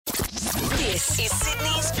This is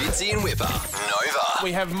Sydney's Fitzy and Wippa. Nova.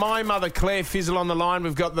 We have my mother, Claire Fizzle, on the line.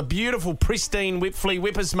 We've got the beautiful, pristine Wipfli,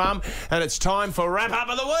 Wippa's mum, and it's time for Wrap-Up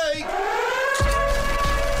of the Week.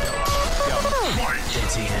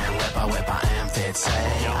 Fitzy and Wippa and Fitzy.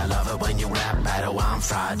 I love it when you rap battle on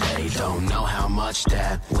Friday. Don't know how much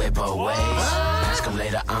that Wippa weighs. Ask him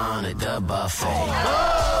later on at the buffet.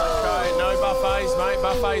 Okay, no buffets, mate.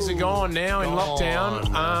 Buffets are gone now in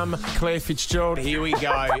lockdown. Claire Fitzgerald, here we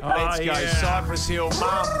go. Let's go. Cypress Hill,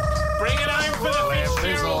 mum. Bring it home for the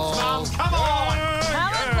Fitzgeralds, mum. Come on.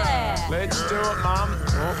 Come on, Claire. Let's do it, mum.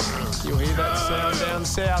 Oh, you'll hear that sound down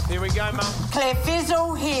south. Here we go, mum. Claire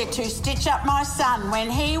Fizzle here to stitch up my son. When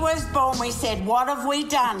he was born, we said, what have we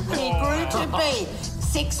done? He grew to be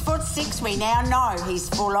 6'6". We now know he's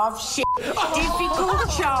full of shit. Difficult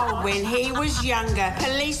child when he was younger.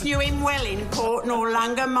 Police knew him well in Port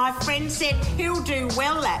Noarlunga. My friend said he'll do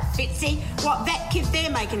well at Fitzy. What, that kid there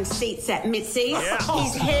making seats at Mitzi's?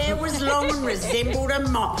 His hair was long and resembled a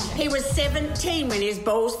mop. He was 17 when his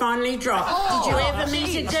balls finally dropped. Did you ever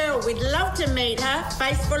meet a girl? We'd love to meet her.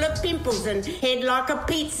 Face full of pimples and head like a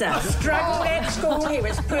pizza. Struggled at school, he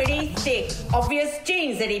was pretty thick. Obvious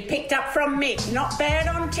genes that he picked up from Mick. Not bad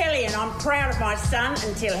on telly, and I'm proud of my son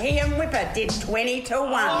until he and Wippa did 20 to 1.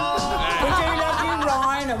 We do love you,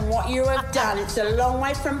 Ryan, and what you have done. It's a long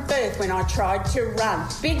way from birth when I tried to run.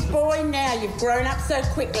 Big boy, now you've grown up so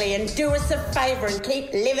quickly, and do us a favour and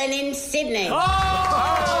keep living in Sydney.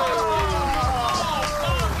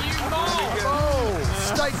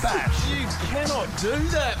 State bash. You cannot do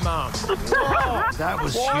that, mum. That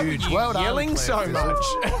was Why huge. were you Well done, yelling so Claire. much?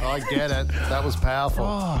 I get it. That was powerful.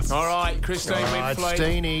 All right, Christine Right, Wipfli.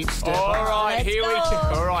 Steenie, step All up. right, Let's here we go.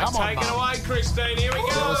 go. All right, Come on, take it Mum. away, Christine. Here we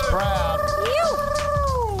I go. was proud.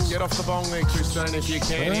 Get off the bong there, Christine, if you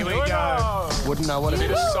can. Here we go. Wouldn't know what it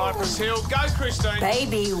Bit is. of Cypress Hill. Go, Christine.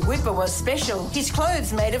 Baby Wippa was special. His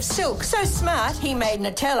clothes made of silk. So smart, he made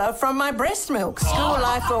Nutella from my breast milk. School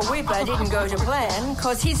life for Wippa didn't go to plan,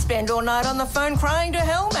 cause he'd spend all night on the phone crying to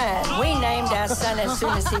Hellman. We named our son as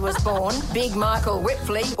soon as he was born, Big Michael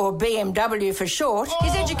Wipfli, or BMW for short.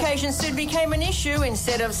 His education soon became an issue.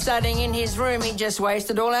 Instead of studying in his room, he just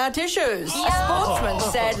wasted all our tissues. A sportsman,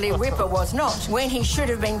 sadly, Wippa was not. When he should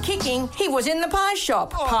have been kicking, he was in the pie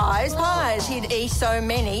shop. Pies, he'd eat so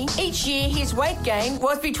many. Each year his weight gain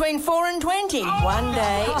was between 4 and 20. One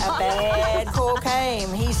day a bad call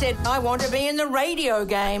came. He said, I want to be in the radio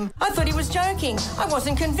game. I thought he was joking. I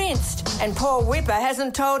wasn't convinced. And poor Wippa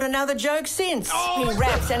hasn't told another joke since. He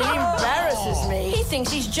raps and he embarrasses me. He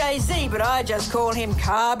thinks he's Jay-Z, but I just call him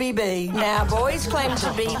Carby B. Now boys claim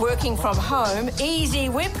to be working from home. Easy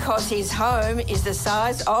whip, cause his home is the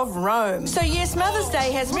size of Rome. So yes, Mother's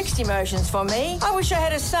Day has mixed emotions for me. I wish I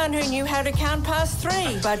had a son who knew how to count past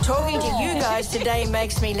 3. But talking to you guys today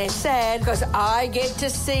makes me less sad, because I get to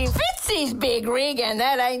see Fitzy's big rig, and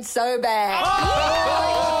that ain't so bad.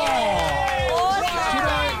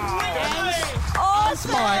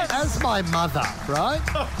 As my mother, right?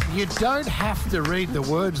 You don't have to read the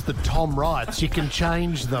words that Tom writes. You can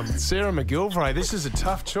change them. Sarah McGilvray, this is a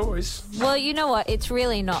tough choice. Well, you know what? It's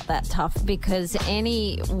really not that tough, because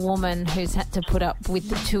any woman who's had to put up with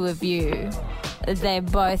the two of you, they're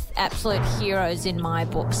both absolute heroes in my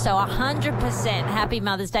book. So 100% Happy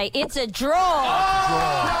Mother's Day. It's a draw.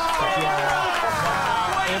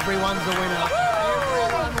 Everyone's a winner.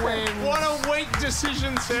 Everyone wins. What a weak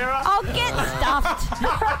decision, Sarah. I'll get stuffed.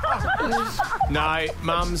 No,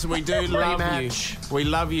 mums, we do love Rematch. you. We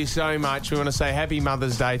love you so much. We want to say Happy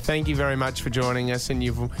Mother's Day. Thank you very much for joining us, and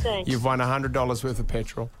you've won $100 worth of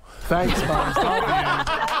petrol. Thanks, Mum.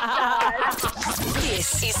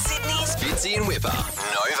 This is Sydney's Fitzy and Wippa.